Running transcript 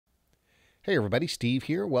Hey everybody, Steve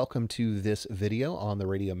here. Welcome to this video on the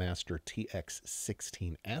Radiomaster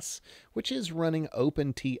TX16s, which is running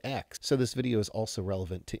OpenTX. So this video is also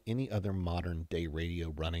relevant to any other modern day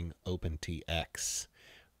radio running OpenTX.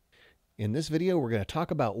 In this video, we're going to talk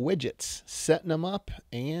about widgets, setting them up,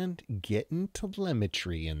 and getting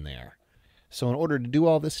telemetry in there. So in order to do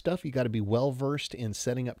all this stuff, you got to be well versed in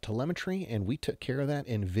setting up telemetry, and we took care of that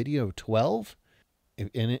in video 12.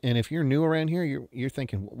 And if you're new around here, you're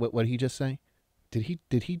thinking, what did he just say? Did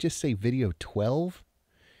he just say video 12?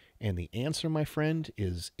 And the answer, my friend,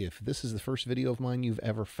 is if this is the first video of mine you've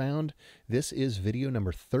ever found, this is video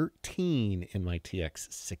number 13 in my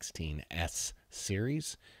TX16s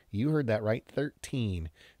series. You heard that right, 13.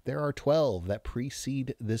 There are 12 that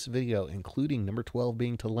precede this video, including number 12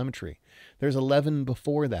 being telemetry. There's 11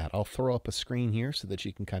 before that. I'll throw up a screen here so that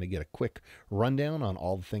you can kind of get a quick rundown on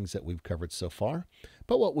all the things that we've covered so far.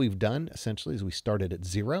 But what we've done, essentially, is we started at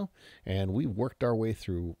 0, and we worked our way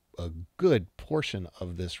through a good portion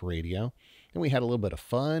of this radio. And we had a little bit of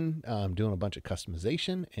fun doing a bunch of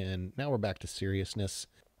customization, and now we're back to seriousness,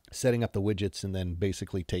 setting up the widgets and then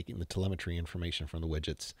basically taking the telemetry information from the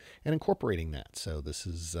widgets and incorporating that. So this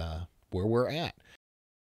is where we're at.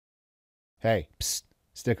 Hey, psst,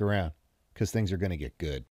 stick around because things are going to get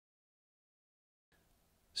good.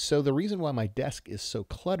 So the reason why my desk is so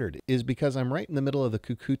cluttered is because I'm right in the middle of the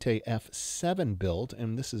Kukute F7 build,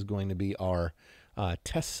 and this is going to be our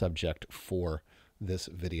test subject for this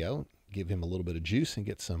video. Give him a little bit of juice and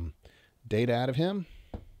get some data out of him.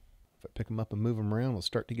 If I pick them up and move them around, we'll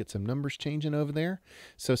start to get some numbers changing over there.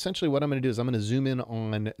 So essentially what I'm going to do is I'm going to zoom in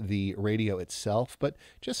on the radio itself, but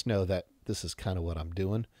just know that this is kind of what I'm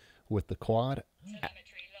doing with the quad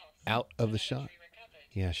out of the shot.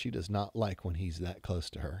 Yeah, she does not like when he's that close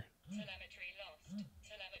to her.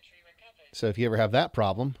 So if you ever have that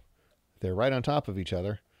problem, they're right on top of each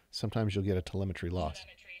other. Sometimes you'll get a telemetry loss.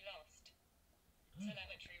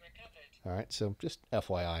 All right, so just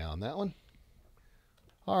FYI on that one.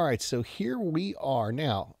 All right, so here we are.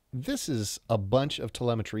 Now, this is a bunch of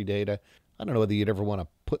telemetry data. I don't know whether you'd ever want to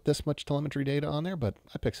put this much telemetry data on there, but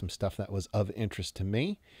I picked some stuff that was of interest to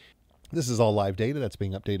me. This is all live data that's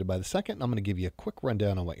being updated by the second. I'm going to give you a quick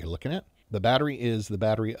rundown on what you're looking at. The battery is the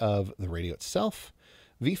battery of the radio itself.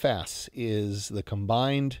 VFAS is the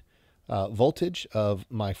combined voltage of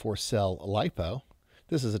my 4-cell LiPo.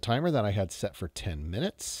 This is a timer that I had set for 10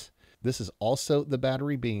 minutes. This is also the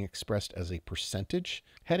battery being expressed as a percentage.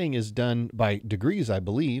 Heading is done by degrees, I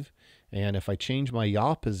believe. And if I change my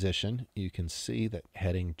yaw position, you can see that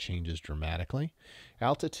heading changes dramatically.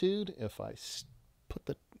 Altitude, if I put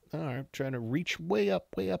the, I'm trying to reach way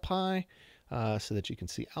up high so that you can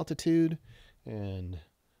see altitude, and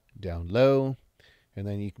down low. And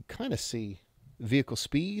then you can kind of see vehicle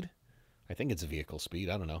speed. I think it's vehicle speed.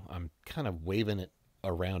 I don't know. I'm kind of waving it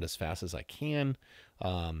around as fast as I can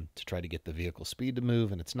to try to get the vehicle speed to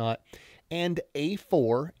move, and it's not. And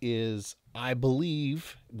A4 is, I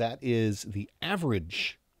believe, that is the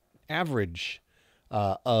average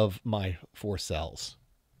of my 4 cells.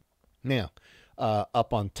 Now,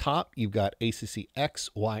 up on top, you've got ACC X,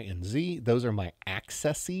 Y, and Z. Those are my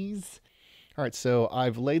accesses. All right, so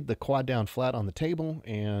I've laid the quad down flat on the table,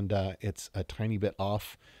 and it's a tiny bit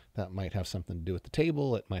off. That might have something to do with the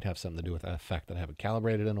table. It might have something to do with the fact that I haven't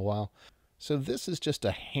calibrated in a while. So this is just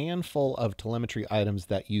a handful of telemetry items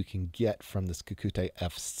that you can get from this Kukute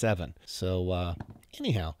F7. So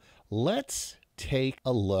anyhow, let's take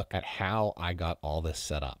a look at how I got all this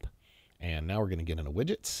set up. And now we're going to get into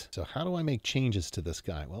widgets. So how do I make changes to this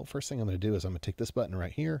guy? Well, first thing I'm going to do is I'm going to take this button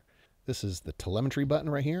right here. This is the telemetry button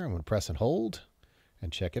right here. I'm going to press and hold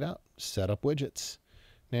and check it out. Set up widgets.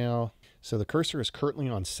 Now, so the cursor is currently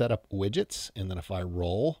on setup widgets. And then if I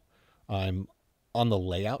roll, I'm on the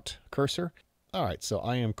layout cursor. All right, so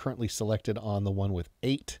I am currently selected on the one with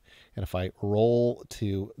 8. And if I roll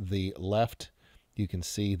to the left, you can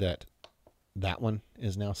see that that one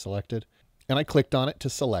is now selected. And I clicked on it to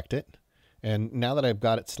select it. And now that I've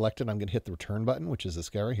got it selected, I'm going to hit the return button, which is this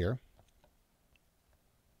guy right here.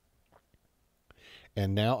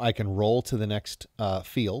 And now I can roll to the next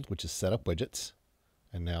field, which is setup widgets.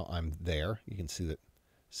 And now I'm there. You can see that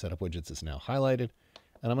setup widgets is now highlighted.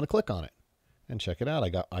 And I'm going to click on it and check it out.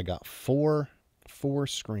 I got four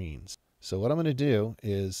screens. So what I'm going to do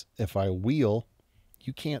is if I wheel,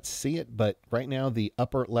 you can't see it, but right now the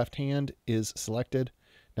upper left hand is selected.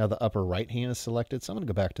 Now the upper right hand is selected. So I'm going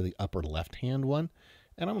to go back to the upper left hand one,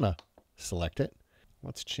 and I'm going to select it.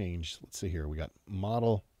 Let's change. Let's see here. We got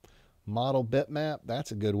model bitmap.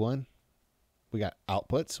 That's a good one. We got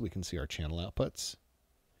outputs. We can see our channel outputs.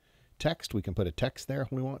 Text, we can put a text there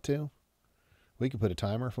if we want to. We can put a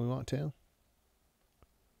timer if we want to.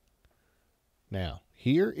 Now,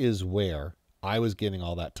 here is where I was getting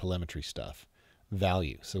all that telemetry stuff.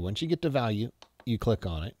 Value. So once you get to value, you click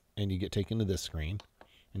on it and you get taken to this screen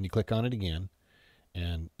and you click on it again.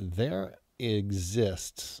 And there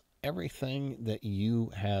exists everything that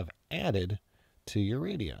you have added to your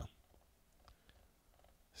radio.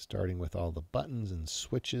 Starting with all the buttons and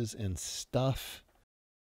switches and stuff.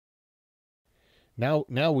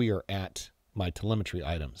 Now we are at my telemetry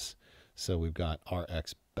items. So we've got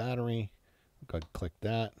RX battery. Go ahead and click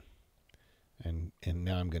that. And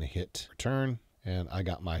now I'm going to hit return. And I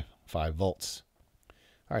got my 5 volts.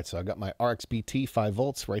 All right, so I've got my RXBT 5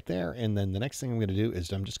 volts right there. And then the next thing I'm going to do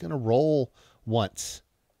is I'm just going to roll once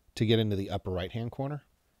to get into the upper right-hand corner.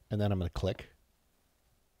 And then I'm going to click.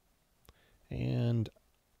 And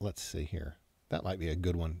let's see here. That might be a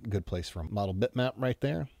good one, good place for a model bitmap right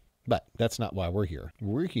there. But that's not why we're here.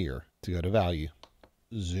 We're here to go to value,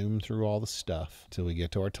 zoom through all the stuff till we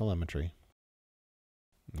get to our telemetry.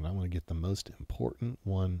 And I'm going to get the most important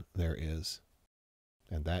one there is.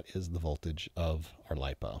 And that is the voltage of our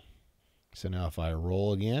LiPo. So now if I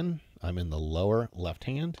roll again, I'm in the lower left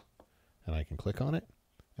hand and I can click on it.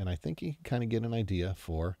 And I think you can kind of get an idea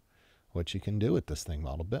for what you can do with this thing.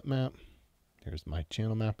 Model bitmap. Here's my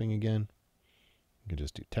channel mapping again. You can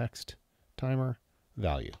just do text, timer,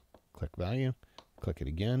 value. Click value, click it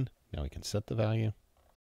again. Now we can set the value.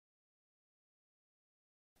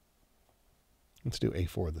 Let's do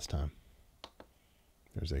A4 this time.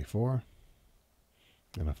 There's A4.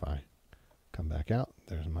 And if I come back out,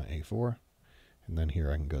 there's my A4. And then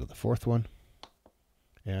here I can go to the 4th one.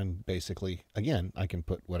 And basically, again, I can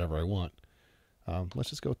put whatever I want. Let's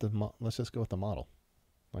just go with the model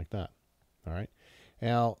like that. All right.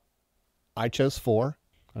 Now, I chose 4.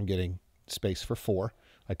 I'm getting space for 4.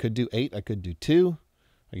 I could do 8. I could do 2.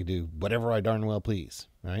 I could do whatever I darn well please.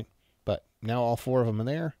 Right. But now all 4 of them are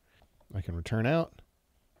there. I can return out.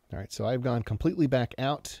 All right. So I've gone completely back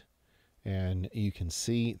out. And you can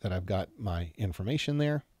see that I've got my information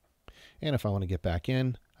there. And if I want to get back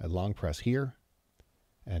in, I long press here.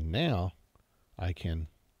 And now I can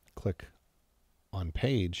click on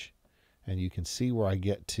page and you can see where I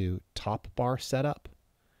get to top bar setup.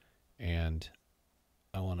 And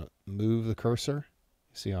I want to move the cursor.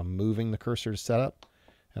 See, I'm moving the cursor to setup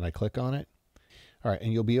and I click on it. All right,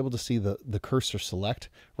 and you'll be able to see the cursor select.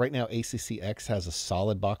 Right now, ACCX has a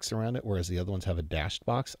solid box around it, whereas the other ones have a dashed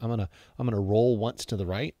box. I'm gonna roll once to the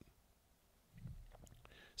right.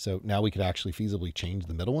 So now we could actually feasibly change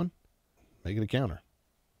the middle one, make it a counter.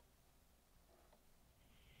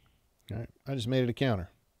 All right, I just made it a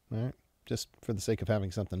counter. All right, just for the sake of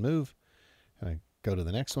having something move. And I go to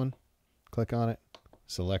the next one, click on it,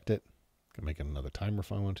 select it. Can make it another timer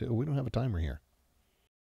if I want to. Oh, we don't have a timer here.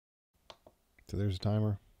 So there's a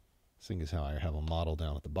timer. Seeing as how I have a model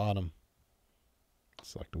down at the bottom.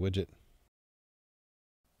 Select a widget.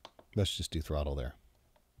 Let's just do throttle there.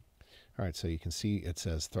 All right, so you can see it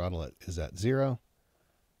says throttle is at 0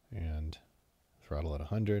 and throttle at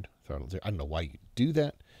 100, throttle at 0. I don't know why you do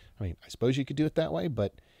that. I mean, I suppose you could do it that way,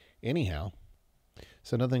 but anyhow.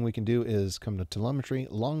 So another thing we can do is come to telemetry,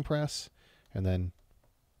 long press, and then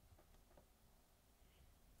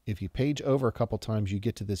if you page over a couple times, you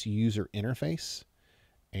get to this user interface.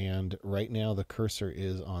 And right now the cursor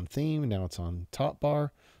is on theme. Now it's on top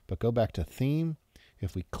bar, but go back to theme.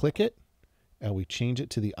 If we click it and we change it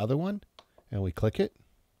to the other one and we click it,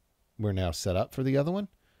 we're now set up for the other one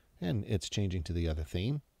and it's changing to the other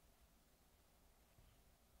theme.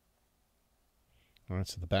 All right,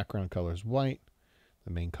 so the background color is white.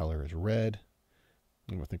 The main color is red.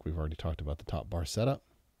 And I think we've already talked about the top bar setup.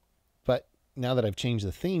 But now that I've changed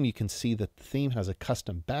the theme, you can see that the theme has a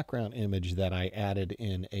custom background image that I added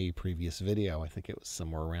in a previous video. I think it was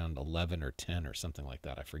somewhere around 11 or 10 or something like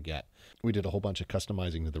that. I forget. We did a whole bunch of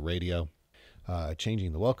customizing to the radio,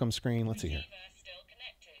 changing the welcome screen. Let's see here.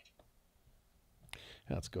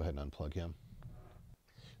 Let's go ahead and unplug him.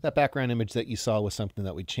 That background image that you saw was something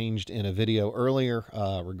that we changed in a video earlier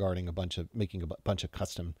regarding making a bunch of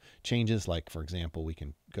custom changes. Like, for example, we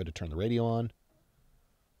can go to turn the radio on.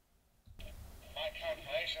 My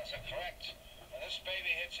calculations are correct. When this baby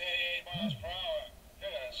hits 88 miles per hour, you're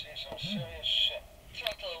going to see some serious shit.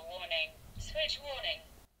 Throttle warning. Switch warning.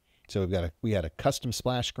 So we had a custom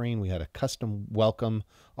splash screen. We had a custom welcome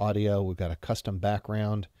audio. We've got a custom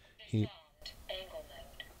background. Sound angle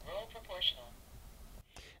mode. Roll proportional.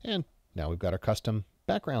 And now we've got our custom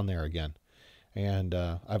background there again. And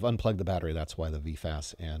I've unplugged the battery. That's why the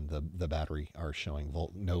VFAS and the battery are showing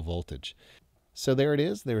no voltage. So there it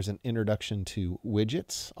is. There's an introduction to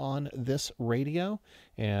widgets on this radio,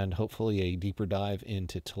 and hopefully a deeper dive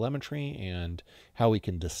into telemetry and how we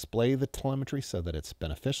can display the telemetry so that it's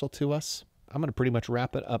beneficial to us. I'm going to pretty much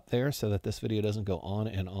wrap it up there so that this video doesn't go on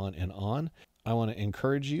and on and on. I want to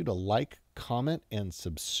encourage you to like, comment, and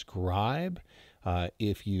subscribe.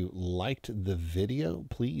 If you liked the video,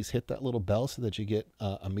 please hit that little bell so that you get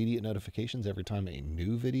immediate notifications every time a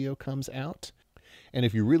new video comes out. And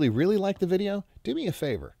if you really, really like the video, do me a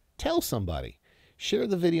favor. Tell somebody. Share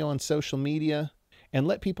the video on social media and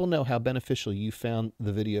let people know how beneficial you found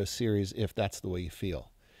the video series if that's the way you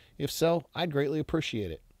feel. If so, I'd greatly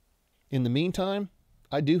appreciate it. In the meantime,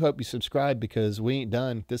 I do hope you subscribe because we ain't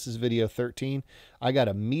done. This is video 13. I got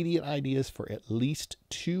immediate ideas for at least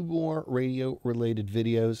 2 more radio-related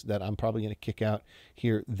videos that I'm probably going to kick out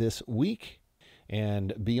here this week.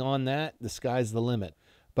 And beyond that, the sky's the limit.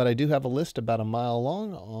 But I do have a list about a mile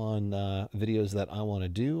long on videos that I want to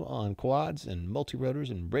do on quads and multi-rotors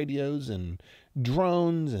and radios and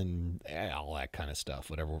drones and all that kind of stuff.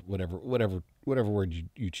 Whatever word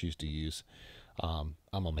you choose to use. I'm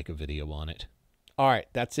going to make a video on it. All right,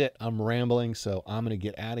 that's it. I'm rambling, so I'm going to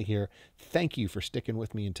get out of here. Thank you for sticking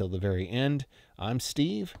with me until the very end. I'm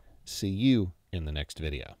Steve. See you in the next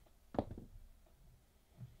video.